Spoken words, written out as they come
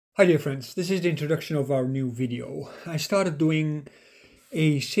Hi dear friends, this is the introduction of our new video. I started doing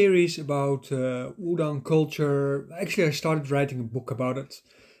a series about Wudang culture. Actually, I started writing a book about it.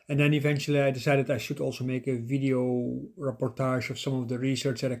 And then eventually I decided I should also make a video reportage of some of the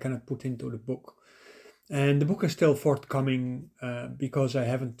research that I kind of put into the book. And the book is still forthcoming because I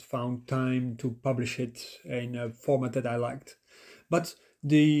haven't found time to publish it in a format that I liked. But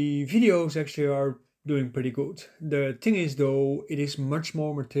the videos actually are doing pretty good. The thing is, though, it is much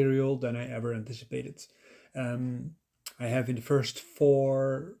more material than I ever anticipated. Um, I have in the first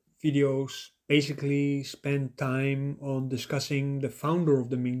four videos basically spent time on discussing the founder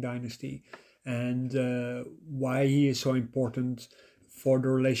of the Ming dynasty and why he is so important for the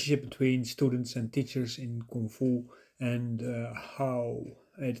relationship between students and teachers in Kung Fu and how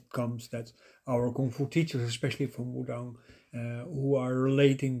it comes that our Kung Fu teachers, especially from Wudang, who are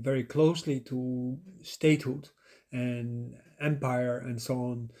relating very closely to statehood and empire and so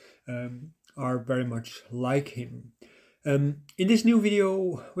on, are very much like him. In this new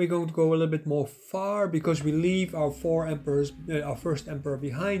video, we're going to go a little bit more far because we leave our four emperors, our first emperor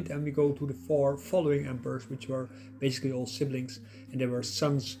behind, and we go to the four following emperors, which were basically all siblings, and they were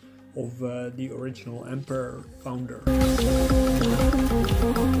sons of the original emperor founder.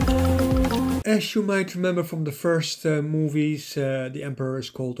 As you might remember from the first movies, the emperor is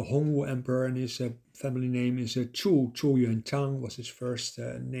called the Hongwu emperor, and his family name is Chu Yuanchang was his first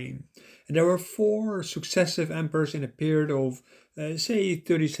name. And there were four successive emperors in a period of, say,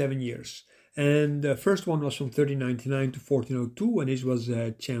 37 years. And the first one was from 1399 to 1402, and this was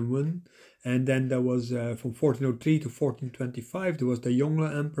Chen Wen. And then there was from 1403 to 1425, there was the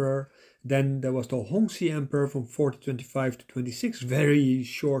Yongle emperor. Then there was the Hongxi emperor from 1425 to 26, very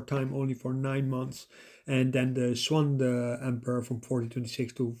short time, only for 9 months. And then the Xuande emperor from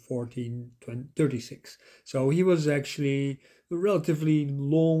 1426 to 1436. So he was actually a relatively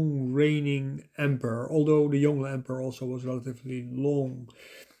long reigning emperor, although the Yongle emperor also was relatively long.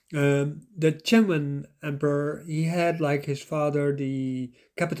 The Chen emperor, he had, like his father, the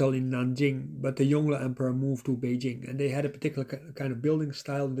capital in Nanjing, but the Yongle emperor moved to Beijing, and they had a particular kind of building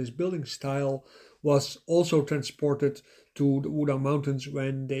style. This building style was also transported to the Wudang Mountains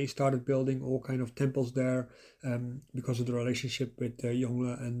when they started building all kind of temples there, because of the relationship with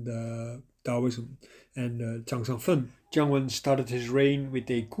Yongle and Taoism and Zhang Sanfen. Jiang Wen started his reign with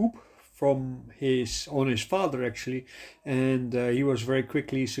a coup from his father actually, and he was very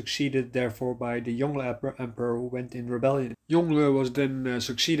quickly succeeded therefore by the Yongle emperor who went in rebellion. Yongle was then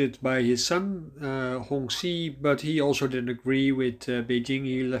succeeded by his son Hongxi, but he also didn't agree with Beijing.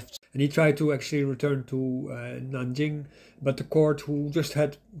 He left and he tried to actually return to Nanjing, but the court, who just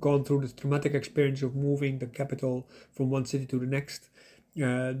had gone through the traumatic experience of moving the capital from one city to the next,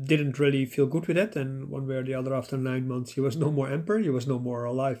 didn't really feel good with it, and one way or the other, after 9 months, he was no more emperor, he was no more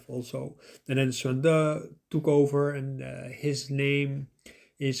alive also. And then Xuande took over, and his name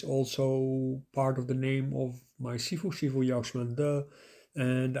is also part of the name of my Shifu Yao Xuande,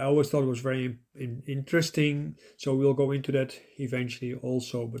 and I always thought it was very interesting, so we'll go into that eventually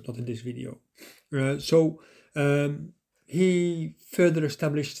also, but not in this video. He further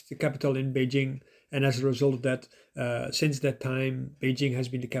established the capital in Beijing, and as a result of that, since that time, Beijing has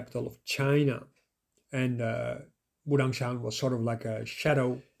been the capital of China, and Wudangshan was sort of like a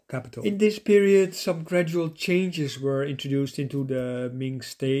shadow capital. In this period, some gradual changes were introduced into the Ming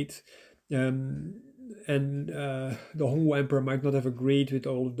state, and the Hongwu emperor might not have agreed with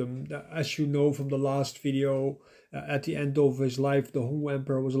all of them. As you know from the last video, at the end of his life, the Hongwu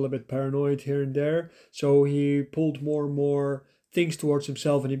emperor was a little bit paranoid here and there, so he pulled more and more things towards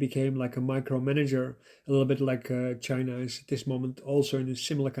himself, and he became like a micromanager, a little bit like China is at this moment, also in a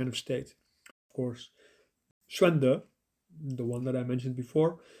similar kind of state. Of course, Xuande, the one that I mentioned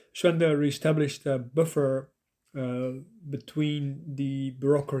before, Xuande reestablished a buffer between the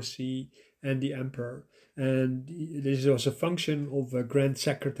bureaucracy and the emperor. And this was a function of grand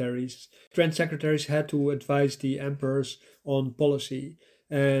secretaries. Grand secretaries had to advise the emperors on policy,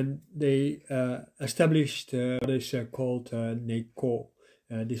 and they established what is called Neko.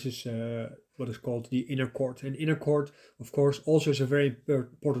 This is what is called the inner court. And inner court, of course, also is a very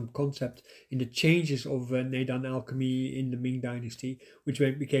important concept in the changes of Neidan alchemy in the Ming dynasty, which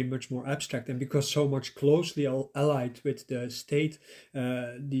became much more abstract. And because so much closely allied with the state,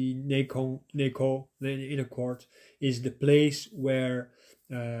 the Neko, the inner court, is the place where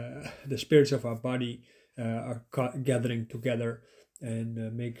the spirits of our body are gathering together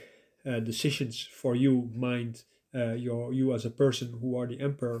and make decisions for you, mind, you as a person who are the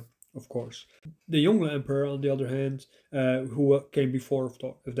emperor, of course. The Yongle emperor, on the other hand, who came before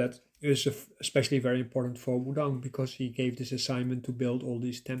of that, is especially very important for Wudang because he gave this assignment to build all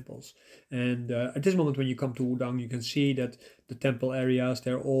these temples. And at this moment, when you come to Wudang, you can see that the temple areas,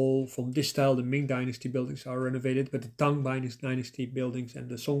 they're all from this style. The Ming dynasty buildings are renovated, but the Tang dynasty buildings and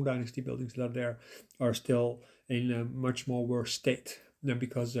the Song dynasty buildings that are there are still in a much more worse state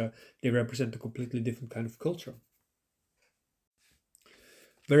because they represent a completely different kind of culture.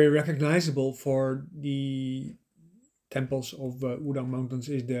 Very recognizable for the temples of Wudang Mountains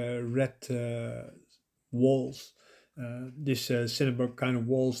is the red walls. This cinnabar kind of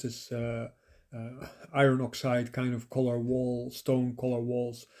walls, this iron oxide kind of color wall, stone color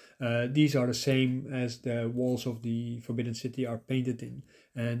walls. These are the same as the walls of the Forbidden City are painted in.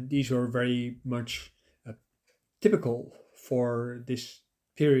 And these are very much typical for this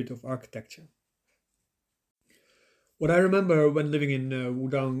period of architecture. What I remember when living in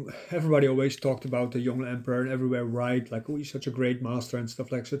Wudang, everybody always talked about the Yongle Emperor and everywhere right, like, oh, he's such a great master and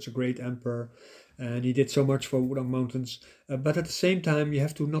stuff, like such a great emperor. And he did so much for Wudang Mountains. But at the same time, you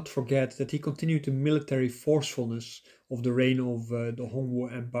have to not forget that he continued the military forcefulness of the reign of the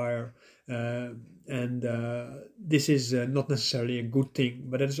Hongwu Empire. And this is not necessarily a good thing,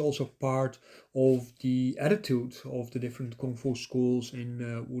 but it is also part of the attitude of the different Kung Fu schools in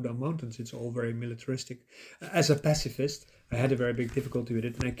Wudang Mountains. It's all very militaristic. As a pacifist, I had a very big difficulty with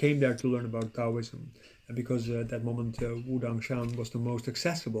it, and I came there to learn about Taoism because at that moment Wudang Shan was the most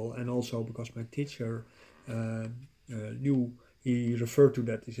accessible, and also because my teacher knew. He referred to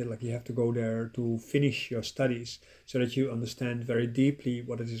that. He said, like, you have to go there to finish your studies so that you understand very deeply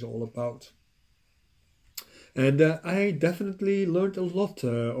what it is all about. And I definitely learned a lot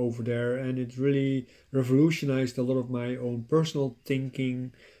over there, and it really revolutionized a lot of my own personal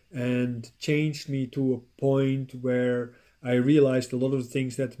thinking and changed me to a point where I realized a lot of the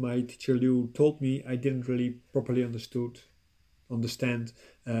things that my teacher Liu told me I didn't really properly understand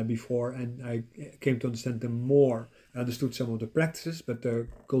before, and I came to understand them more. I understood some of the practices, but the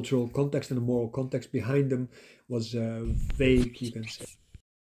cultural context and the moral context behind them was vague, you can say.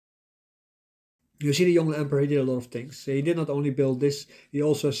 You see, the young emperor, he did a lot of things. He did not only build this, he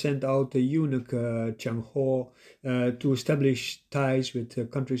also sent out the eunuch Zheng Ho to establish ties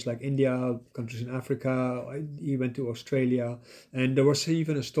with countries like India, countries in Africa. He went to Australia. And there was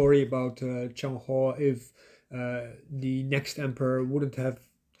even a story about Zheng Ho if the next emperor wouldn't have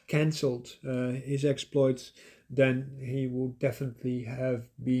cancelled his exploits, then he would definitely have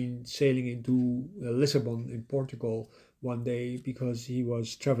been sailing into Lisbon in Portugal one day because he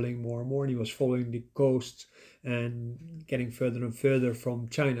was traveling more and more and he was following the coast and getting further and further from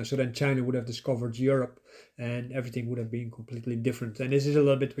China. So then China would have discovered Europe and everything would have been completely different. And this is a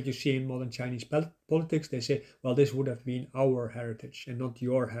little bit what you see in modern Chinese politics. They say, well, this would have been our heritage and not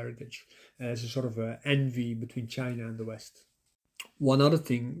your heritage. As a sort of envy between China and the West. One other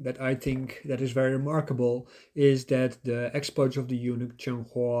thing that I think that is very remarkable is that the exploits of the eunuch Zheng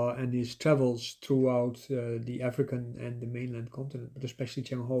Ho and his travels throughout the African and the mainland continent, but especially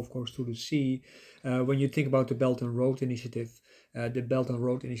Zheng Ho, of course, to the sea. When you think about the Belt and Road Initiative, the Belt and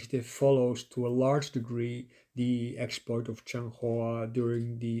Road Initiative follows to a large degree the exploit of Zheng Ho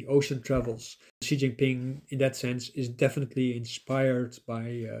during the ocean travels. Xi Jinping, in that sense, is definitely inspired by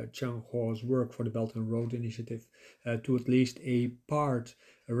Zheng Ho's work for the Belt and Road Initiative to at least a part,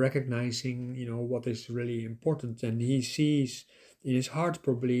 recognizing what is really important, and he sees in his heart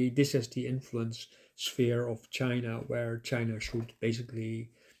probably this as the influence sphere of China, where China should basically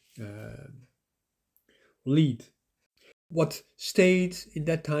lead. What stayed in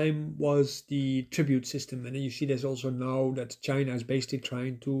that time was the tribute system. And then you see there's also now that China is basically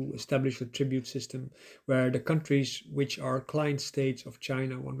trying to establish a tribute system where the countries which are client states of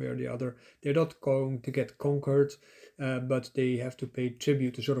China, one way or the other, they're not going to get conquered, but they have to pay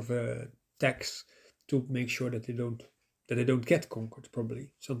tribute, a sort of a tax to make sure that they don't get conquered,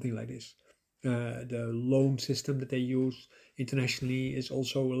 probably, something like this. The loan system that they use internationally is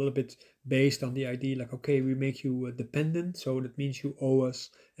also a little bit based on the idea like, okay, we make you dependent, so that means you owe us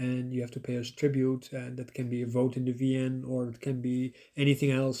and you have to pay us tribute, and that can be a vote in the VN or it can be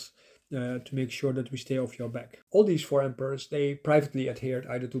anything else to make sure that we stay off your back. All these four emperors, they privately adhered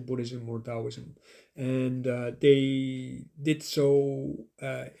either to Buddhism or Taoism, and they did so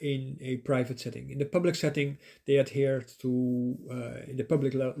in a private setting. In the public setting, they adhered to, in the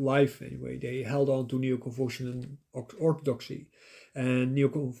public life anyway, they held on to Neo-Confucian orthodoxy. And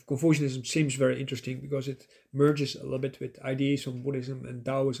Neo-Confucianism seems very interesting because it merges a little bit with ideas from Buddhism and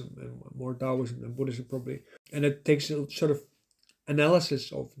Taoism, and more Taoism than Buddhism probably. And it takes a sort of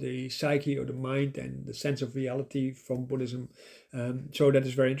analysis of the psyche or the mind and the sense of reality from Buddhism. So that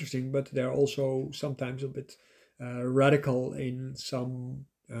is very interesting, but they're also sometimes a bit radical in some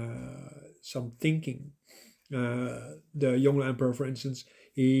some thinking. The Yongle Emperor, for instance,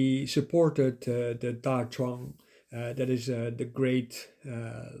 he supported the Da Chuang, that is the great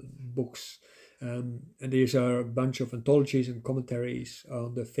books. And these are a bunch of anthologies and commentaries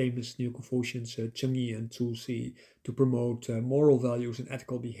on the famous Neo-Confucians Zheng Ho and Zhu Si to promote moral values and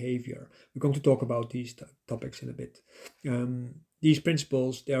ethical behavior. We're going to talk about these topics in a bit. These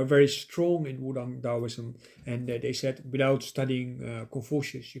principles, they are very strong in Wudang Taoism, and they said without studying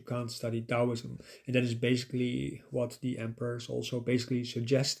Confucius, you can't study Taoism. And that is basically what the emperors also basically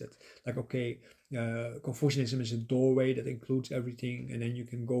suggested. Like, okay, Confucianism is a doorway that includes everything, and then you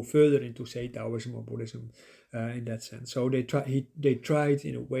can go further into, say, Taoism or Buddhism in that sense. So they tried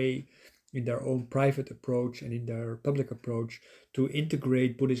in a way, in their own private approach and in their public approach, to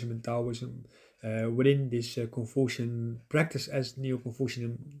integrate Buddhism and Taoism within this Confucian practice, as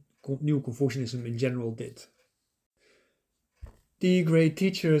Neo-Confucianism in general did. The great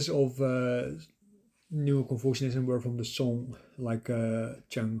teachers of Neo-Confucianism were from the Song, like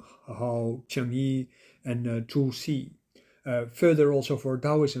Zheng Ho, Zheng Yi, and Zhu Si. Further, also for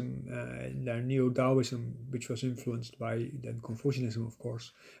Taoism, their Neo-Daoism, which was influenced by then Confucianism, of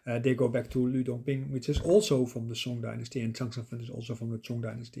course, they go back to Lu Dongping, which is also from the Song dynasty, and Zhang Sanfen is also from the Zhong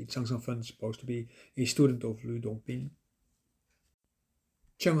dynasty. Zhang Sanfen is supposed to be a student of Lu Dongping.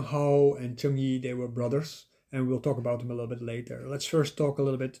 Zheng Ho and Zheng Yi, they were brothers, and we'll talk about them a little bit later. Let's first talk a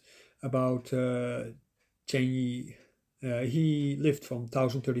little bit about Zheng Yi. He lived from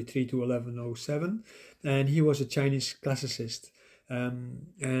 1033 to 1107, and he was a Chinese classicist. And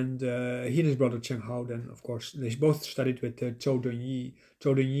he and his brother Zheng Ho, then, of course, they both studied with Zhou Dunyi.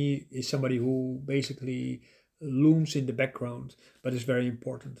 Zhou Dunyi is somebody who basically looms in the background, but is very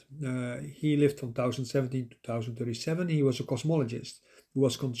important. He lived from 1017 to 1037. He was a cosmologist who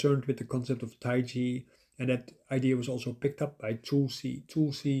was concerned with the concept of Taiji, and that idea was also picked up by Zhu Si.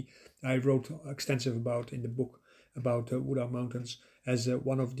 Zhu Si, I wrote extensive about in the book about Wudang Mountains, as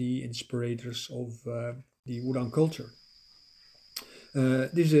one of the inspirators of the Wudang culture.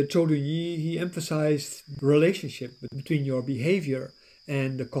 This Zhou Dunyi, he emphasized the relationship between your behavior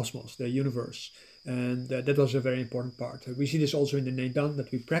and the cosmos, the universe. And that was a very important part. We see this also in the Neidan that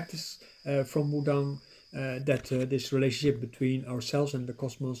we practice from Wudang, that this relationship between ourselves and the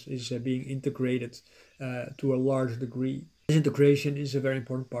cosmos is being integrated to a large degree. This integration is a very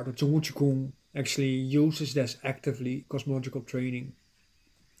important part. The Zhongwu Qigong actually uses this actively, cosmological training,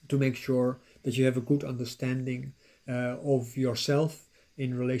 to make sure that you have a good understanding of yourself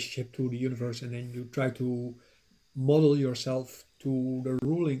in relationship to the universe, and then you try to model yourself to the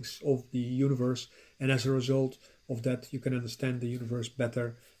rulings of the universe, and as a result of that you can understand the universe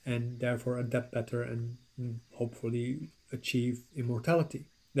better and therefore adapt better and hopefully achieve immortality.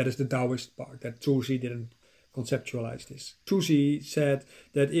 That is the Daoist part, that Zhu Si didn't conceptualize this. Zhu Si said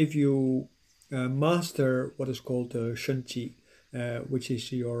that if you master what is called Shen Qi, which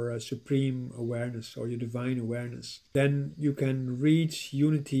is your supreme awareness or your divine awareness, then you can reach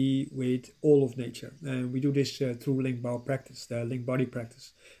unity with all of nature. And we do this through Ling Bao practice, the Ling Body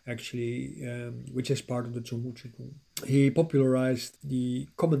practice, actually, which is part of the Zhongwu Qigong. He popularized the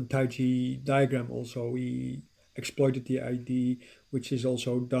common Taiji diagram also. He exploited the idea, which is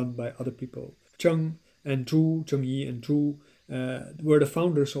also done by other people. Zheng Yi and Zhu were the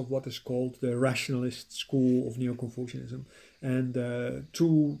founders of what is called the rationalist school of Neo-Confucianism, and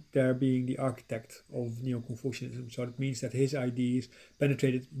Zhu there being the architect of Neo-Confucianism. So it means that his ideas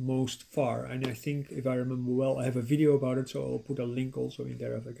penetrated most far, and I think, if I remember well, I have a video about it, so I'll put a link also in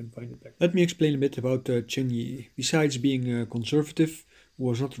there if I can find it back. Let me explain a bit about Zheng Yi. Besides being conservative, who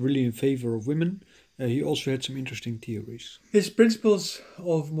was not really in favor of women, he also had some interesting theories. His principles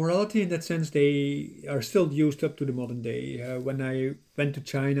of morality, in that sense, they are still used up to the modern day. When I went to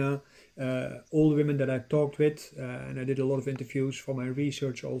China, all the women that I talked with, and I did a lot of interviews for my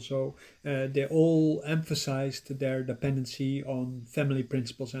research also, they all emphasized their dependency on family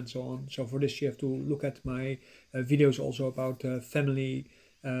principles and so on. So for this you have to look at my videos also about family,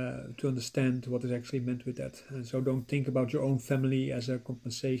 to understand what is actually meant with that. And so don't think about your own family as a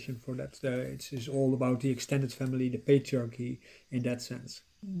compensation for that. It's all about the extended family, the patriarchy in that sense.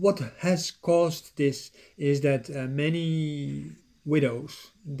 What has caused this is that many widows,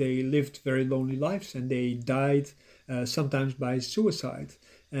 they lived very lonely lives, and they died sometimes by suicide.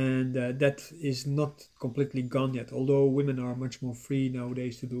 And that is not completely gone yet, although women are much more free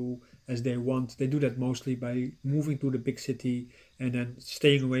nowadays to do as they want. They do that mostly by moving to the big city and then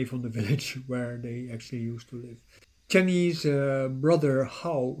staying away from the village where they actually used to live. Zheng Yi's brother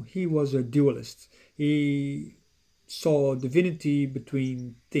Hao, he was a dualist. He saw divinity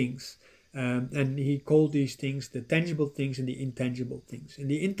between things, And he called these things the tangible things and the intangible things. And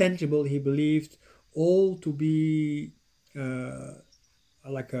the intangible he believed all to be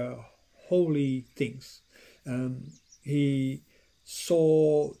like holy things. He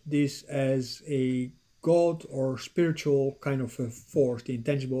saw this as a god or spiritual kind of a force. The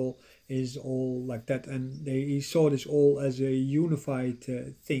intangible is all like that, and he saw this all as a unified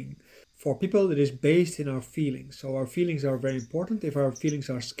thing. For people, it is based in our feelings. So our feelings are very important. If our feelings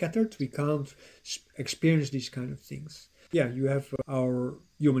are scattered, we can't experience these kind of things. Yeah, you have our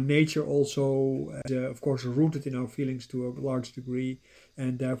human nature also, of course, rooted in our feelings to a large degree,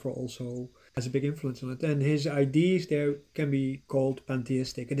 and therefore also has a big influence on it. And his ideas there can be called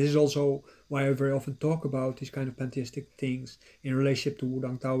pantheistic. And this is also why I very often talk about these kind of pantheistic things in relationship to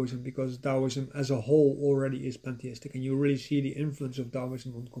Wudang Taoism, because Taoism as a whole already is pantheistic. And you really see the influence of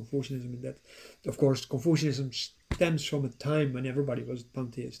Taoism on Confucianism in that. Of course, Confucianism stems from a time when everybody was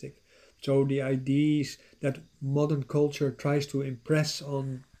pantheistic. So the ideas that modern culture tries to impress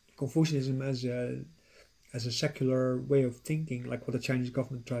on Confucianism as a secular way of thinking, like what the Chinese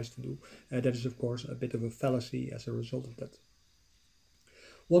government tries to do, that is of course a bit of a fallacy as a result of that.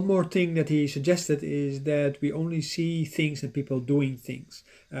 One more thing that he suggested is that we only see things and people doing things,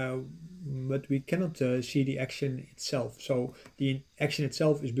 but we cannot see the action itself. So the action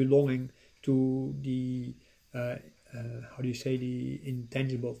itself is belonging to the how do you say, the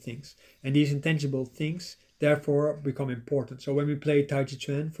intangible things, and these intangible things therefore become important. So when we play Taiji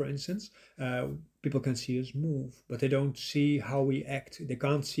Chuan, for instance, people can see us move, but they don't see how we act. They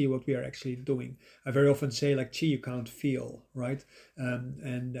can't see what we are actually doing. I very often say, like, Qi you can't feel, right?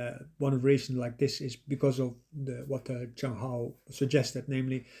 And one of the reasons like this is because of what Zheng Ho suggested,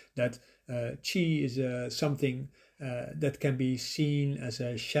 namely that Qi is something that can be seen as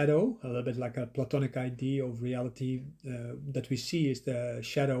a shadow, a little bit like a Platonic idea of reality that we see is the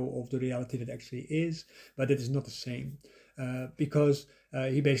shadow of the reality that actually is, but it is not the same. Because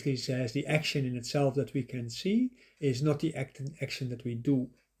he basically says the action in itself that we can see is not the action that we do,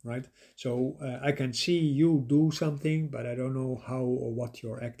 right? So I can see you do something, but I don't know how or what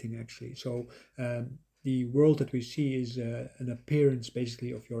you're acting actually. So the world that we see is an appearance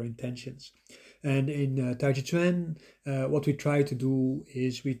basically of your intentions. And in Taiji Chuan, what we try to do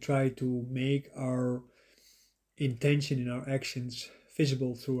is we try to make our intention in our actions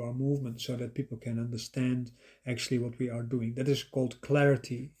visible through our movement so that people can understand actually what we are doing. That is called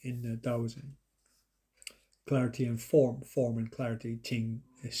clarity in Taoism. Clarity and form and clarity, Qing,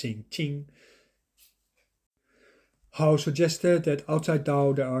 Xing, Qing. How suggested that outside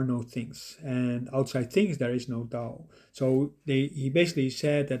Tao there are no things, and outside things there is no Tao. So he basically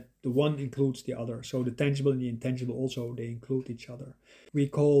said that the one includes the other. So the tangible and the intangible also, they include each other. We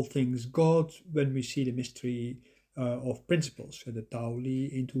call things God when we see the mystery of principles, so the Tao Li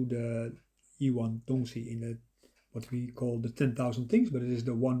into the Yiwan Dongxi, in the what we call the 10,000 things, but it is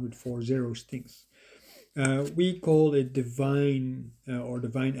the one with 4 zeros things. We call it divine or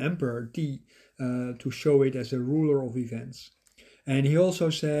divine emperor Di to show it as a ruler of events. And he also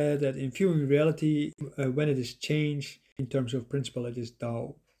said that in viewing reality, when it is changed in terms of principle, it is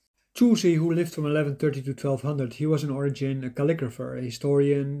Tao. Zhuxi, who lived from 1130 to 1200, he was in origin a calligrapher, a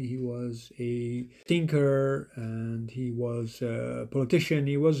historian, he was a thinker, and he was a politician,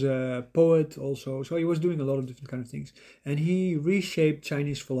 he was a poet also, so he was doing a lot of different kind of things. And he reshaped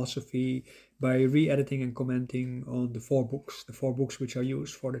Chinese philosophy by re-editing and commenting on the four books which are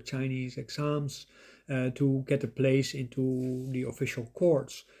used for the Chinese exams to get a place into the official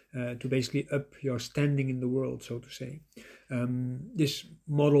courts, to basically up your standing in the world, so to say. This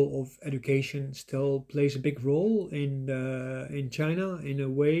model of education still plays a big role in China in a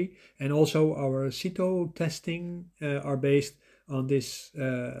way, and also our CITO testing are based on this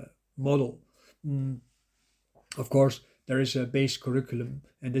model. Of course, there is a base curriculum,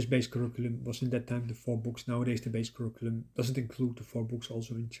 and this base curriculum was in that time the 4 books. Nowadays, the base curriculum doesn't include the 4 books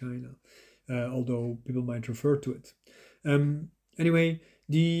also in China, although people might refer to it. Anyway,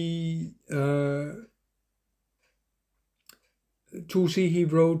 the Zhuxi, he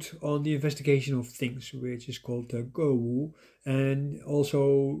wrote on the investigation of things, which is called Gongfu, and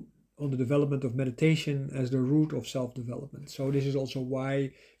also on the development of meditation as the root of self-development. So this is also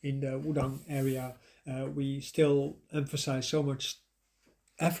why in the Wudang area we still emphasize so much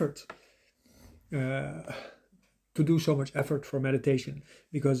effort, to do so much effort for meditation,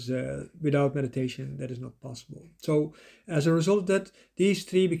 because without meditation that is not possible. So as a result of that, these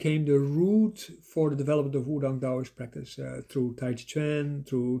 3 became the root for the development of Wudang Daoist practice through Taiji Chuan,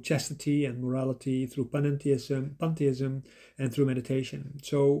 through chastity and morality, through pantheism, and through meditation.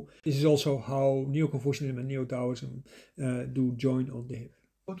 So this is also how Neo-Confucianism and Neo-Taoism do join on the hip.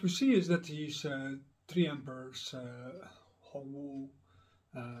 What we see is that these three emperors, Hongwu,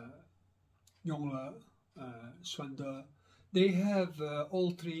 Yongle, Xuande, they have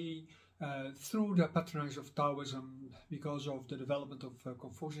all three, through the patronage of Taoism, because of the development of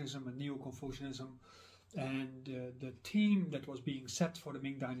Confucianism and Neo-Confucianism, and the theme that was being set for the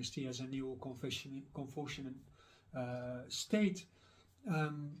Ming dynasty as a Neo-Confucian state,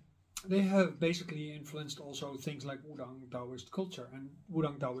 they have basically influenced also things like Wudang Daoist culture. And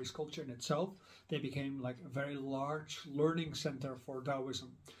Wudang Daoist culture in itself, they became like a very large learning center for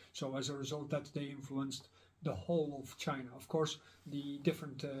Taoism. So as a result, that they influenced the whole of China. Of course, the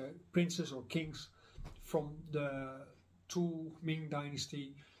different princes or kings from the two Ming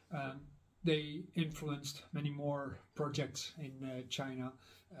dynasty, they influenced many more projects in China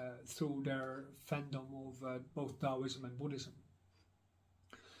through their fandom of both Taoism and Buddhism.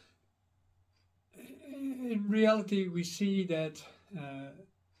 In reality, we see that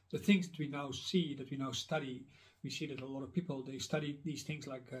the things that we now see, that we now study, we see that a lot of people, they study these things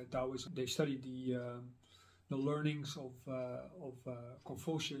like Taoism, they study the learnings of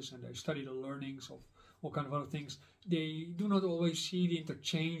Confucius, and they study the learnings of all kind of other things. They do not always see the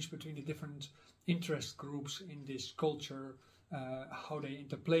interchange between the different interest groups in this culture, how they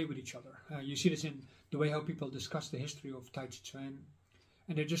interplay with each other. You see this in the way how people discuss the history of Taiji,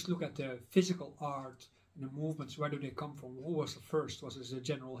 and they just look at the physical art and the movements. Where do they come from? Who was the first? Was it the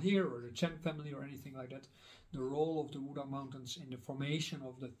general here or the Cheng family or anything like that? The role of the Wudang Mountains in the formation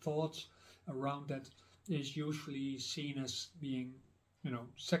of the thoughts around that is usually seen as being,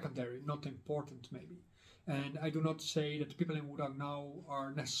 secondary, not important maybe. And I do not say that the people in Wudang now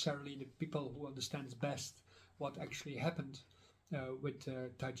are necessarily the people who understands best what actually happened with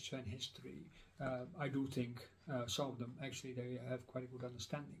Taiji history. I do think some of them actually they have quite a good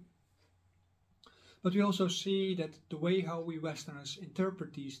understanding. But we also see that the way how we Westerners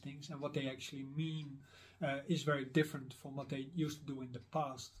interpret these things and what they actually mean is very different from what they used to do in the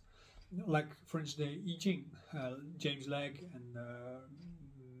past. Like, for instance, the I Ching, James Legge and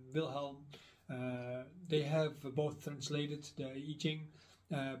Wilhelm, they have both translated the I Ching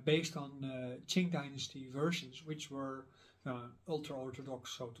based on Qing dynasty versions, which were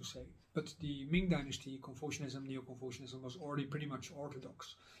ultra-orthodox, so to say. But the Ming dynasty, Confucianism, Neo-Confucianism, was already pretty much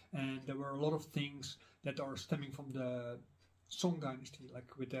orthodox. And there were a lot of things that are stemming from the Song dynasty,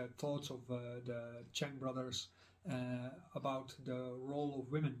 like with the thoughts of the Cheng brothers about the role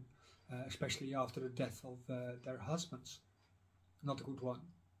of women, especially after the death of their husbands. Not a good one.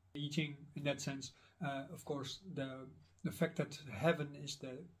 I Ching, in that sense, of course, the fact that heaven is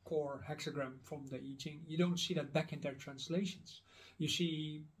the core hexagram from the I Ching, you don't see that back in their translations. You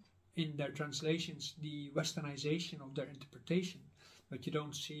see in their translations the westernization of their interpretation, but you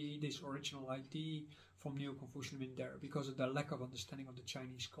don't see this original idea from Neo-Confucianism in there because of their lack of understanding of the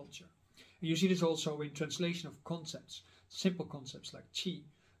Chinese culture. And you see this also in translation of concepts, simple concepts like qi,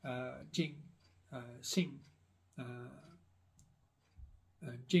 jing, xing,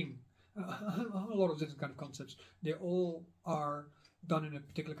 jing, a lot of different kind of concepts. They all are done in a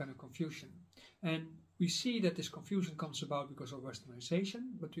particular kind of confusion. And we see that this confusion comes about because of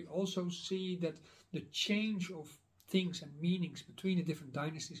westernization, but we also see that the change of things and meanings between the different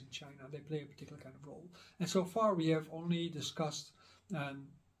dynasties in China, they play a particular kind of role. And so far we have only discussed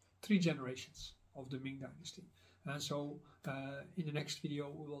 3 generations of the Ming dynasty. And so in the next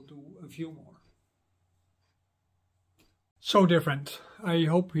video we will do a few more. So dear friend, I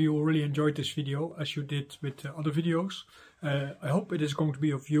hope you really enjoyed this video as you did with other videos. I hope it is going to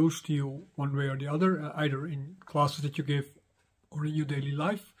be of use to you one way or the other, either in classes that you give or in your daily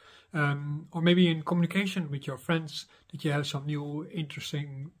life, or maybe in communication with your friends, that you have some new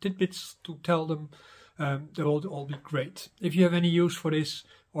interesting tidbits to tell them. That will all be great. If you have any use for this,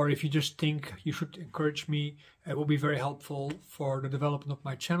 or if you just think you should encourage me, it will be very helpful for the development of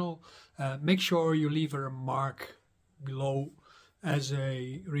my channel. Make sure you leave a remark below as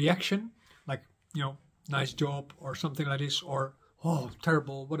a reaction, like, nice job or something like this, or oh,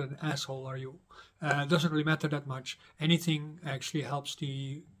 terrible, what an asshole are you. It doesn't really matter that much. Anything actually helps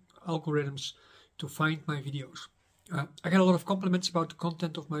the algorithms to find my videos. I get a lot of compliments about the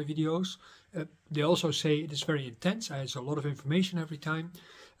content of my videos. They also say it is very intense. I have a lot of information every time.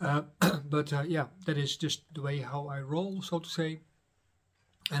 But yeah, that is just the way how I roll, so to say.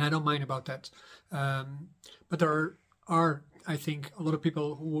 And I don't mind about that. But there are, I think, a lot of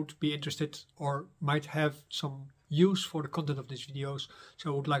people who would be interested or might have some use for the content of these videos,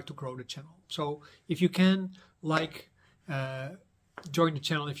 so I would like to grow the channel. So if you can, join the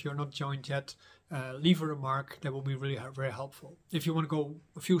channel if you're not joined yet, leave a remark, that will be really very helpful. If you want to go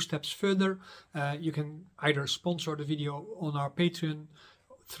a few steps further, you can either sponsor the video on our Patreon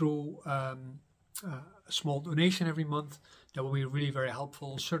through a small donation every month. That will be really very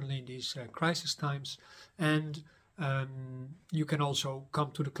helpful, certainly in these crisis times. And you can also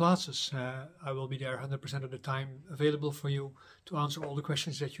come to the classes. I will be there 100% of the time, available for you to answer all the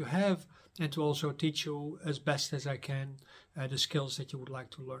questions that you have and to also teach you as best as I can the skills that you would like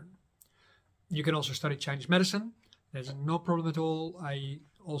to learn. You can also study Chinese medicine. There's no problem at all. I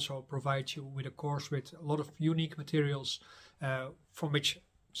also provide you with a course with a lot of unique materials from which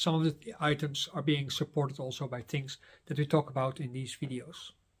some of the items are being supported also by things that we talk about in these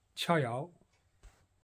videos. 逍遥